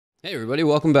Hey everybody,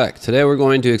 welcome back. Today we're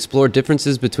going to explore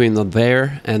differences between the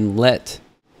var and let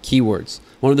keywords.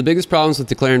 One of the biggest problems with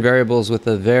declaring variables with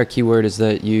the var keyword is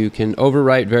that you can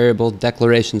overwrite variable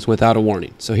declarations without a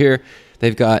warning. So here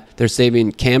they're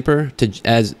saving camper to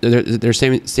they're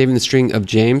saving the string of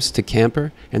James to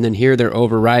camper, and then here they're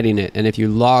overriding it. And if you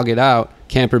log it out,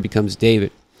 camper becomes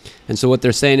David. And so what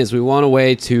they're saying is we want a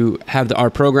way to have our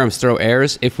programs throw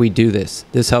errors if we do this.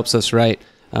 This helps us write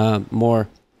more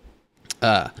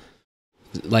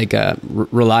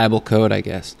reliable code, I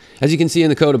guess. As you can see in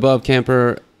the code above,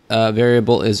 camper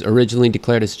variable is originally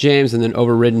declared as James and then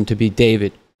overridden to be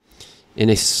David. In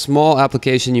a small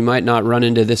application, you might not run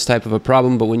into this type of a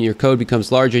problem, but when your code becomes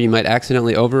larger, you might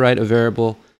accidentally overwrite a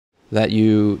variable that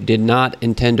you did not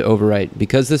intend to overwrite.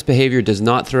 Because this behavior does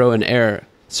not throw an error,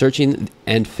 searching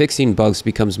and fixing bugs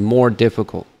becomes more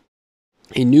difficult.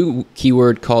 A new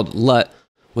keyword called let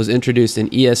was introduced in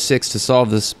ES6 to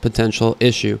solve this potential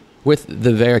issue with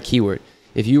the var keyword.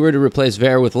 If you were to replace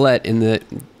var with let in the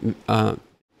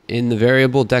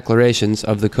variable declarations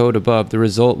of the code above, the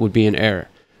result would be an error.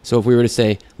 So if we were to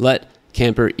say let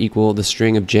camper equal the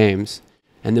string of James,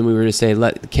 and then we were to say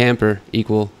let camper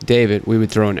equal David, we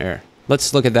would throw an error.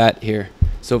 Let's look at that here.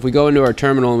 So if we go into our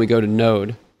terminal and we go to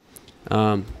node,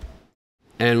 and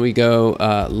we go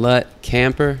let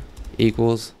camper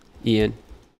equals Ian,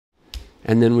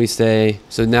 and then we say,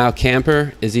 so now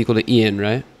camper is equal to Ian,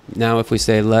 right? Now if we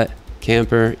say let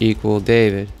camper equal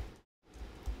David,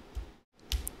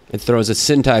 it throws a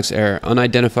syntax error.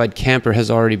 Unidentified camper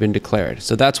has already been declared.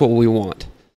 So that's what we want.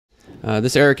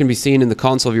 This error can be seen in the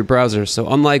console of your browser. So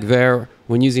unlike var,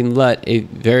 when using let, a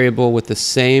variable with the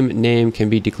same name can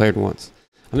be declared once.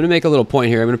 I'm going to make a little point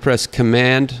here. I'm going to press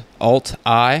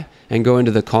Command-Alt-I and go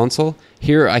into the console.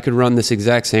 Here I could run this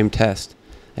exact same test.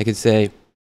 I could say,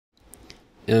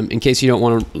 in case you don't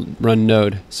want to run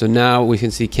node. So now we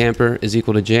can see camper is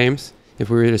equal to James. If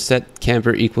we were to set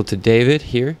camper equal to David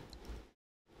here,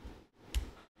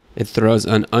 it throws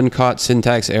an uncaught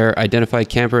syntax error. Identified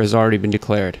camper has already been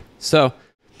declared. So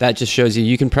that just shows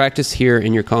you can practice here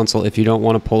in your console if you don't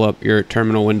want to pull up your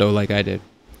terminal window like I did.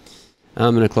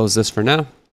 I'm going to close this for now.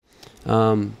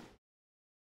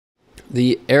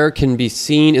 The error can be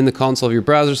seen in the console of your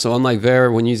browser. So unlike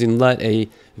var, when using let, a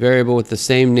variable with the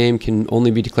same name can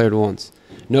only be declared once.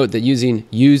 Note that using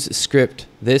use script,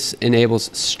 this enables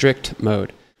strict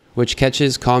mode, which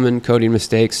catches common coding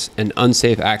mistakes and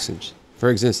unsafe actions.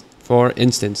 For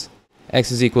instance,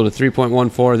 x is equal to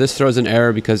 3.14. This throws an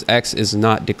error because x is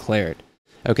not declared.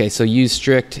 Okay, so use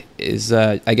strict is,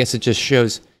 I guess it just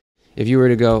shows, if you were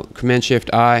to go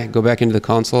Command-Shift-I, go back into the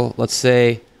console, let's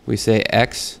say we say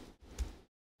x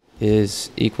is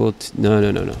equal to,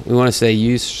 no. We want to say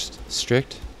use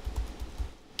strict.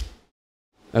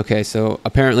 Okay, so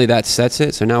apparently that sets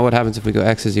it. So now what happens if we go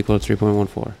x is equal to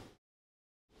 3.14?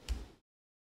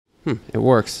 It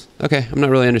works. Okay, I'm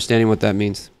not really understanding what that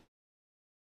means.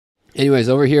 Anyways,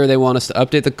 over here they want us to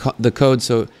update the code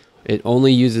so it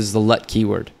only uses the let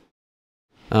keyword.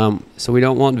 So we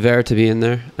don't want var to be in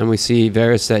there, and we see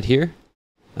var is set here.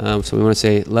 So we want to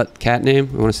say let cat name.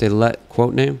 We want to say let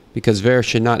quote name because var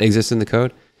should not exist in the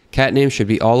code. Cat name should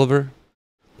be Oliver.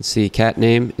 Let's see, cat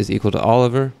name is equal to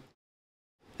Oliver.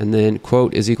 And then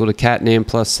quote is equal to cat name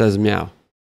plus says meow.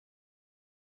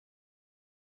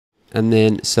 And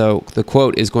then so the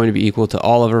quote is going to be equal to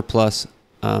Oliver plus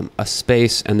a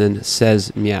space and then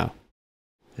says meow.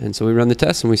 And so we run the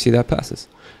test and we see that passes.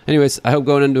 Anyways, I hope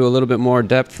going into a little bit more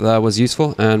depth was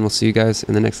useful, and we'll see you guys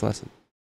in the next lesson.